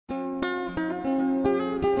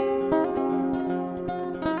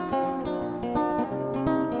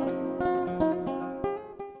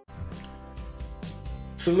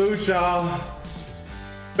Salute y'all.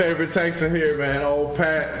 Favorite Texan here, man. Old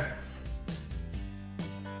Pat.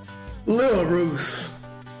 Lil Roos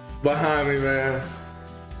behind me, man.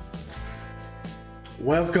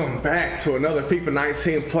 Welcome back to another FIFA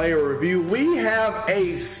 19 player review. We have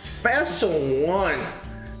a special one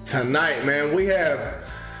tonight, man. We have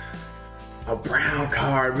a brown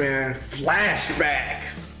card, man. Flashback.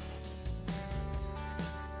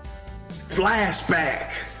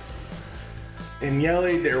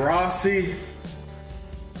 Daniele De Rossi.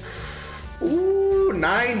 Ooh,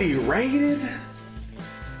 90 rated.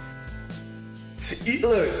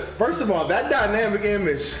 Look, first of all, that dynamic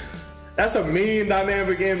image, that's a mean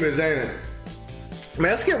dynamic image, ain't it? Man,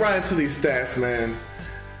 let's get right into these stats, man.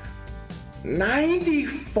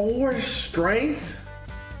 94 strength,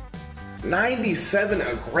 97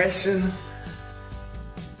 aggression.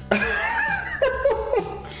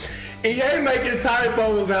 EA making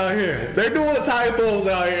typos out here. They're doing typos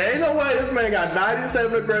out here. Ain't no way this man got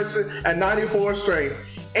 97 aggression and 94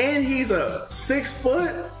 strength. And he's a 6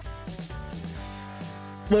 foot.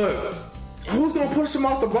 Look, who's gonna push him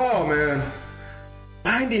off the ball, man?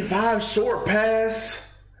 95 short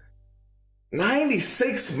pass,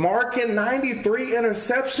 96 marking, 93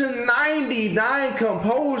 interception, 99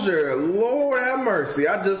 composure. Lord have mercy,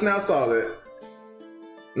 I just now saw that.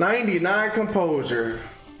 99 composure.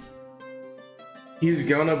 He's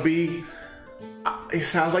gonna be, he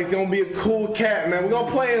sounds like gonna be a cool cat, man. We're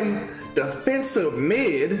gonna play him defensive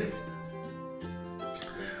mid.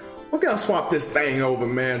 We're gonna swap this thing over,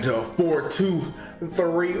 man, to a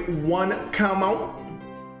 4-2-3-1. Come on,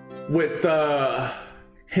 with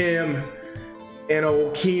him and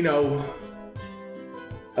old Kino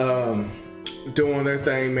doing their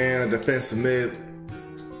thing, man. A defensive mid.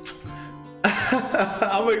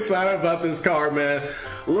 I'm excited about this card, man.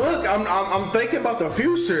 Look, I'm thinking about the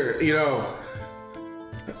future. You know,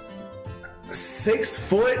 6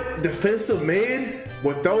 foot defensive mid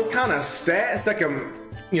with those kind of stats that can,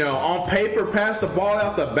 you know, on paper pass the ball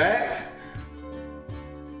out the back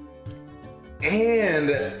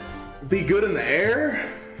and be good in the air.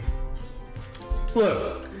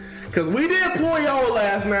 Look, because we did Puyo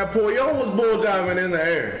last, man. Puyo was bull jiving in the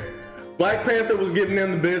air. Black Panther was getting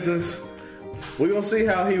in the business. We're gonna see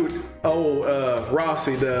how he would,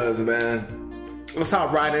 Rossi does, man. Let's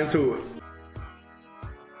hop right into it.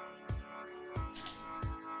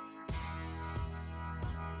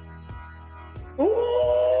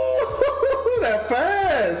 Ooh, that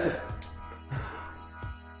pass.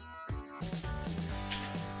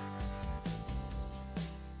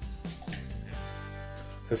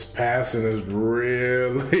 This passing is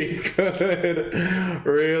really good.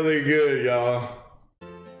 Really good, y'all.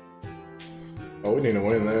 Oh, we need to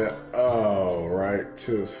win that. Oh, right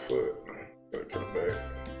to his foot. Gotta come back.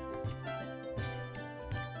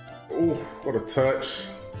 Ooh, what a touch.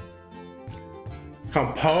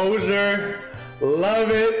 Composure. Love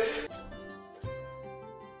it.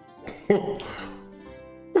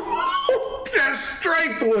 That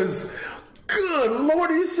strength was good. Lord,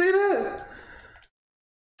 do you see that?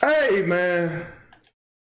 Hey, man.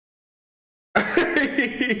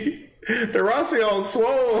 De Rossi on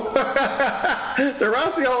swole. De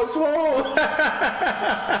Rossi on swole.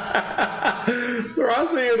 De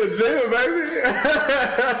Rossi in the gym, baby.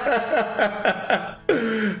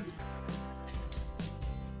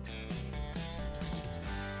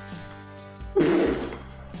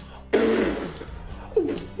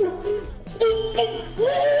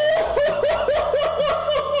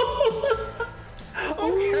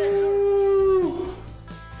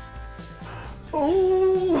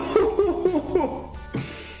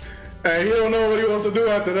 Hey, he don't know what he wants to do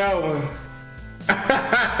after that one.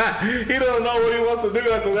 He don't know what he wants to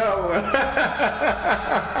do after that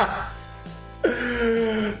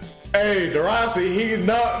one. Hey, De Rossi heating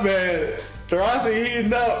up, man. De Rossi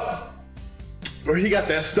heating up. Where he got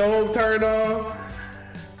that stove turned on.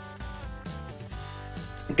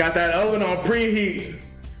 Got that oven on preheat.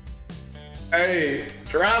 Hey,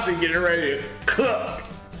 De Rossi getting ready to cook.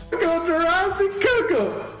 Go, De Rossi, cook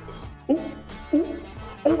him. Ooh, ooh.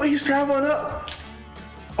 Oh, he's traveling up.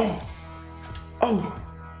 Oh.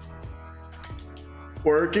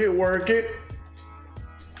 Work it, work it.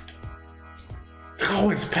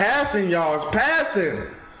 Oh, it's passing, y'all. It's passing.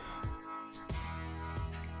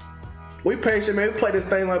 We patient, man. We play this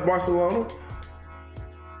thing like Barcelona.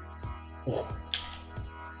 Oh.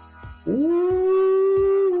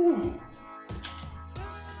 Ooh.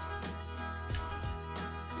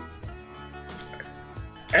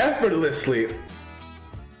 Effortlessly.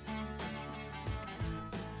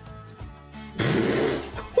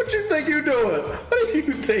 What you think you doing? What do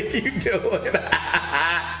you think you doing?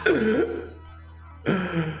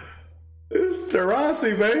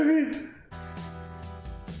 Rossi, baby.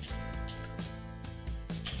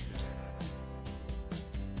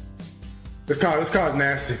 This card is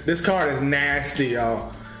nasty. This card is nasty,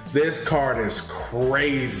 y'all. This card is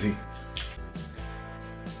crazy.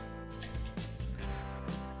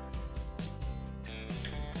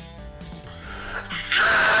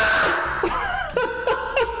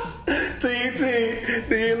 TT,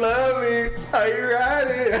 do you love me? Are you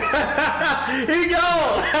riding? He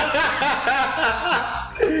gone.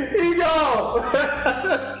 He gone.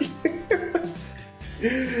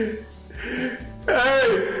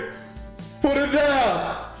 Hey. Put it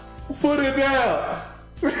down. Put it down.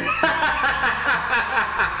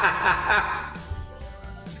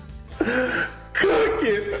 Cook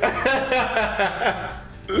it.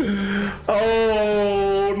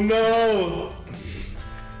 Oh no.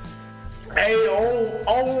 Hey, oh.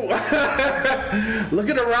 Look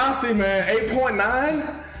at the Rossi, man.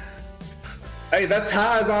 8.9. Hey, that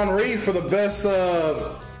ties Henry for the best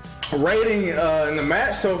rating in the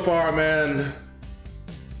match so far, man.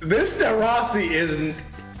 This De Rossi is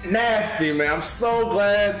nasty, man. I'm so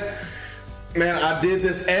glad, man, I did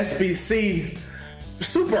this SBC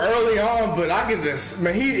super early on, but I can just,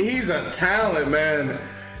 man, he's a talent, man.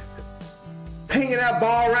 Pinging that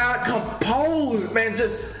ball around, compose, man,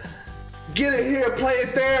 just get it here, play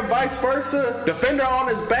it there, vice versa. Defender on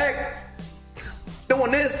his back,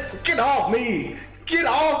 doing this, get off me. Get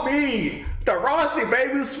off me. De Rossi,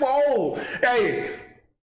 baby, swole. Hey,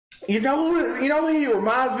 you know who he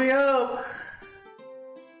reminds me of?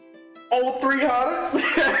 Old 300.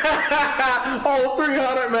 Old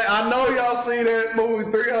 300, man. I know y'all seen that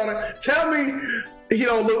movie 300. Tell me he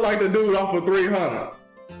don't look like the dude off of 300.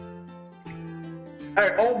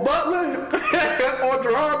 Hey, old Butler? Or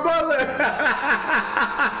Gerard Butler?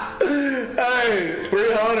 Hey,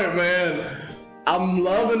 300, man. I'm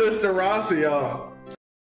loving this De Rossi, y'all.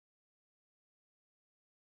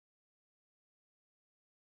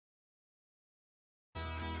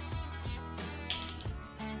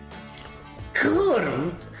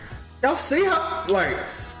 Good. Y'all see how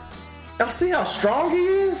strong he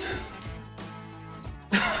is?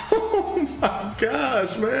 Oh my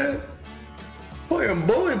gosh, man. Playing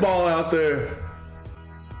bully ball out there.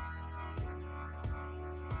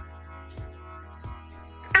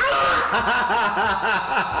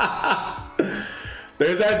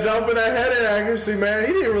 There's that jump and that head-in accuracy, man.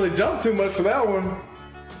 He didn't really jump too much for that one.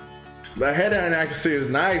 That head-in accuracy is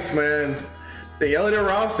nice, man. Daniele De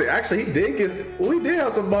Rossi. Actually, we did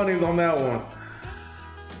have some bunnies on that one.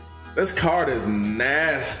 This card is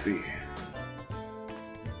nasty.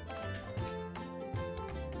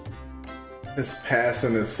 His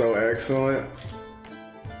passing is so excellent.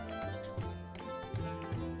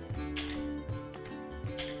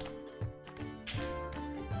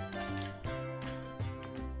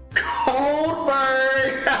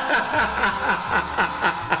 Goldberg!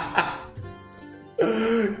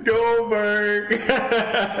 Goldberg!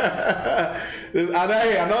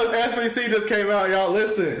 I know this SBC just came out, y'all.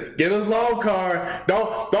 Listen, get his loan card.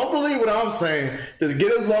 Don't believe what I'm saying. Just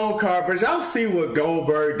get his loan card, but y'all see what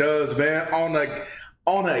Goldberg does, man,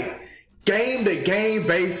 on a game-to-game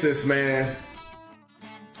basis, man.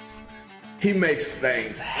 He makes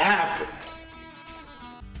things happen.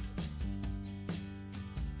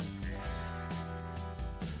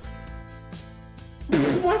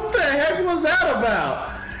 What the heck was that about?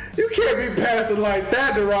 You can't be passing like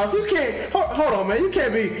that, De Rossi. You can't. Hold on, man. You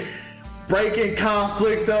can't be breaking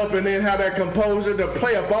conflict up and then have that composure to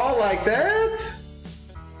play a ball like that.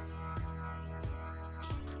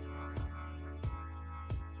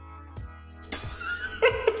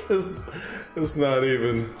 It's not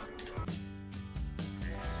even.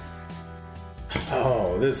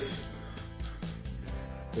 Oh, this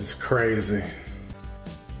is crazy.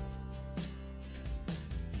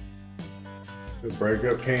 Good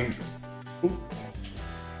breakup, King. Ooh.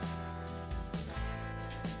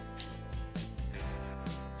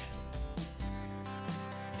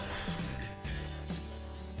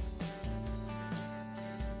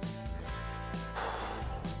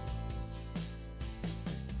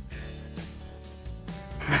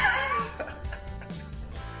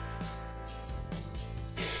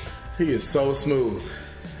 He is so smooth.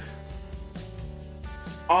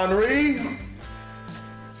 Henry,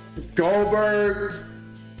 Goldberg,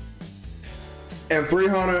 and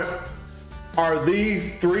 300 are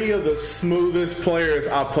these three of the smoothest players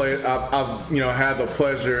I've had the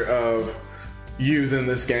pleasure of using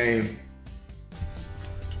this game.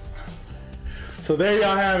 So there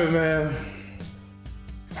y'all have it, man.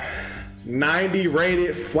 90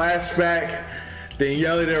 rated flashback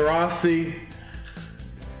Daniele De Rossi.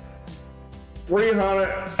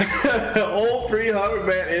 300. Old 300,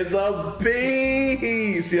 man, is a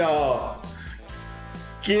beast, y'all.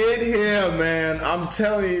 Get him, man. I'm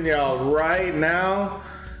telling y'all right now,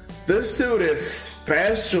 this dude is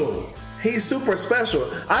special. He's super special.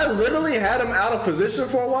 I literally had him out of position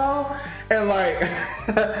for a while, and like,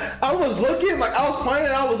 I was looking, like I was playing,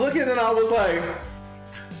 and I was looking, and I was like,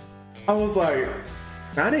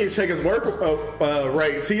 I need to check his work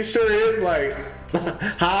rates. He sure is like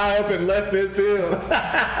high up in left midfield.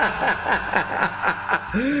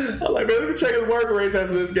 I'm like, man, let me check his work rates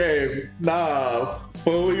after this game. Nah,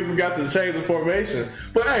 fool, we even got to change the formation.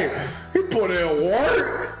 But hey, he put in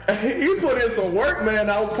work. He put in some work, man.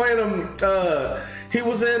 I was playing him. He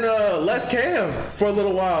was in left cam for a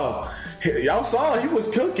little while. Y'all saw he was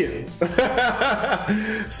cooking.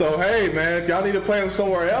 So hey, man, if y'all need to play him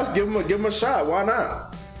somewhere else, give him a shot. Why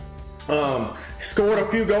not? He scored a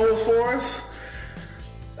few goals for us.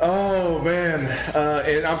 Oh man,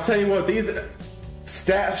 and I'm telling you what, these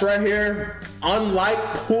stats right here, unlike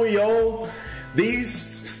Puyol, these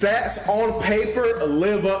stats on paper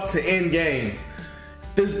live up to in game.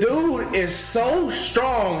 This dude is so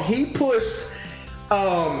strong. He pushed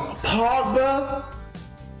Pogba.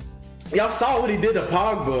 Y'all saw what he did to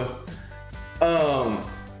Pogba.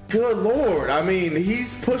 Good Lord. I mean,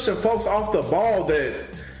 he's pushing folks off the ball that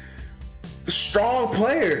strong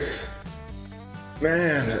players.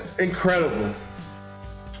 Man, incredible.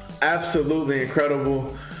 Absolutely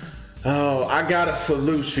incredible. Oh, I gotta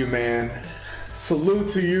salute you, man. Salute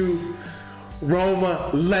to you,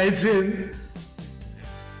 Roma legend.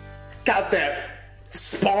 Got that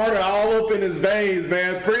Sparta all up in his veins,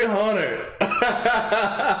 man. 300.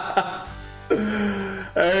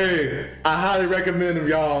 Hey, I highly recommend him,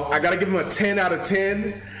 y'all. I gotta give him a 10 out of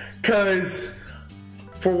 10 because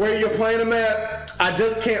for where you're playing him at, I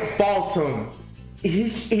just can't fault him.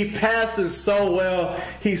 He passes so well.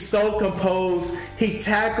 He's so composed. He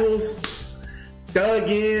tackles, dug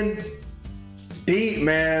in, deep,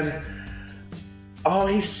 man. Oh,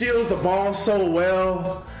 he shields the ball so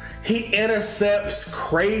well. He intercepts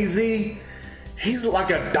crazy. He's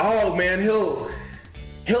like a dog, man. He'll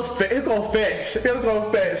go fetch. He'll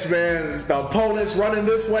go fetch, man. The opponent's running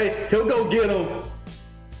this way. He'll go get him.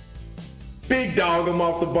 Big dog him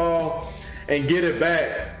off the ball and get it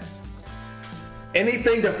back.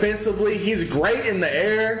 Anything defensively, he's great in the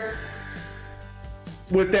air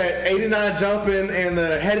with that 89 jumping and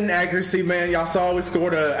the heading accuracy, man. Y'all saw we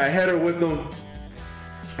scored a header with him.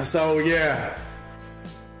 So yeah,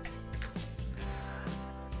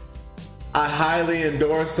 I highly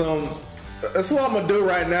endorse him. That's what I'm gonna do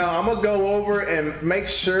right now. I'm gonna go over and make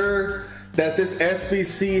sure that this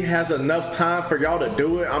SBC has enough time for y'all to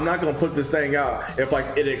do it. I'm not gonna put this thing out if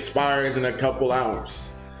like it expires in a couple hours.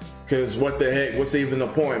 Because what the heck, what's even the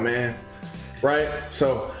point, man? Right?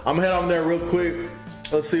 So I'm gonna head on there real quick.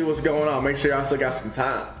 Let's see what's going on. Make sure y'all still got some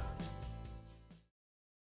time.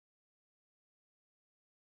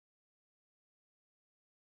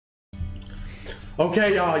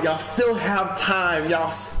 Okay, y'all still have time. Y'all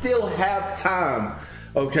still have time,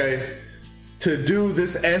 okay, to do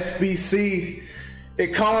this SBC.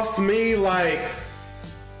 It cost me like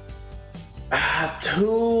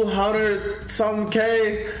 200 something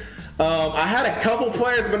K. I had a couple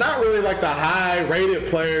players, but not really like the high rated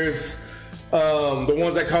players, the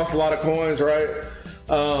ones that cost a lot of coins, right?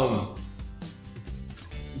 But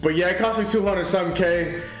yeah, it cost me 200 something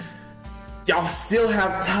K. Y'all still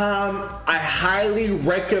have time. I highly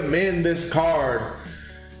recommend this card.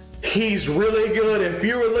 He's really good. If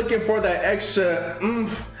you were looking for that extra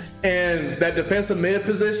oomph and that defensive mid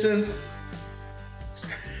position,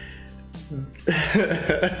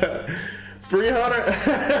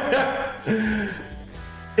 300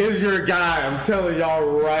 is your guy. I'm telling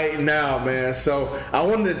y'all right now, man. So I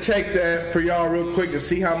wanted to check that for y'all real quick to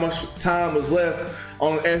see how much time was left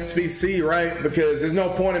on SVC, right? Because there's no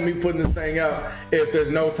point in me putting this thing out if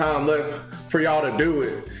there's no time left for y'all to do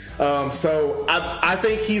it. So I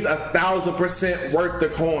think he's 1,000% worth the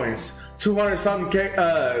coins. 200 something K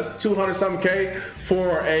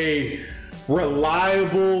for a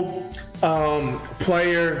reliable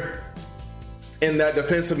player in that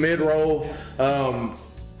defensive mid role.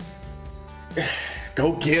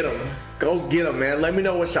 Go get him. Go get him, man. Let me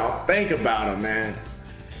know what y'all think about him, man.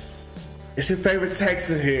 It's your favorite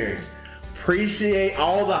Texan here. Appreciate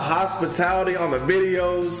all the hospitality on the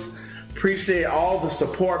videos. Appreciate all the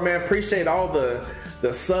support, man. Appreciate all the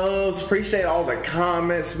subs. Appreciate all the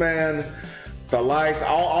comments, man. The likes,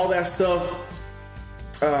 all that stuff.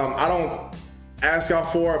 I ask y'all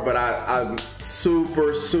for it, but I'm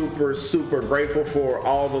super, super, super grateful for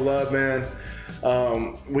all the love, man.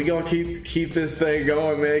 We gonna keep this thing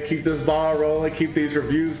going, man. Keep this ball rolling. Keep these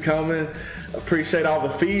reviews coming. Appreciate all the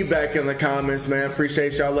feedback in the comments, man.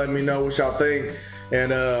 Appreciate y'all letting me know what y'all think,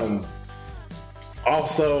 and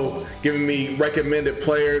also giving me recommended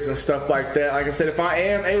players and stuff like that. Like I said, if I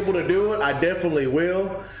am able to do it, I definitely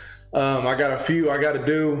will. I got a few I got to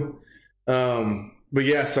do, but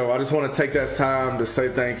yeah. So I just want to take that time to say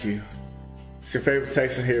thank you. It's your favorite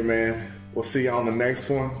Texan here, man. We'll see you on the next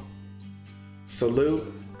one.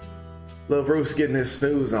 Salute. Lil Rooster getting his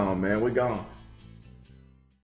snooze on, man. We gone.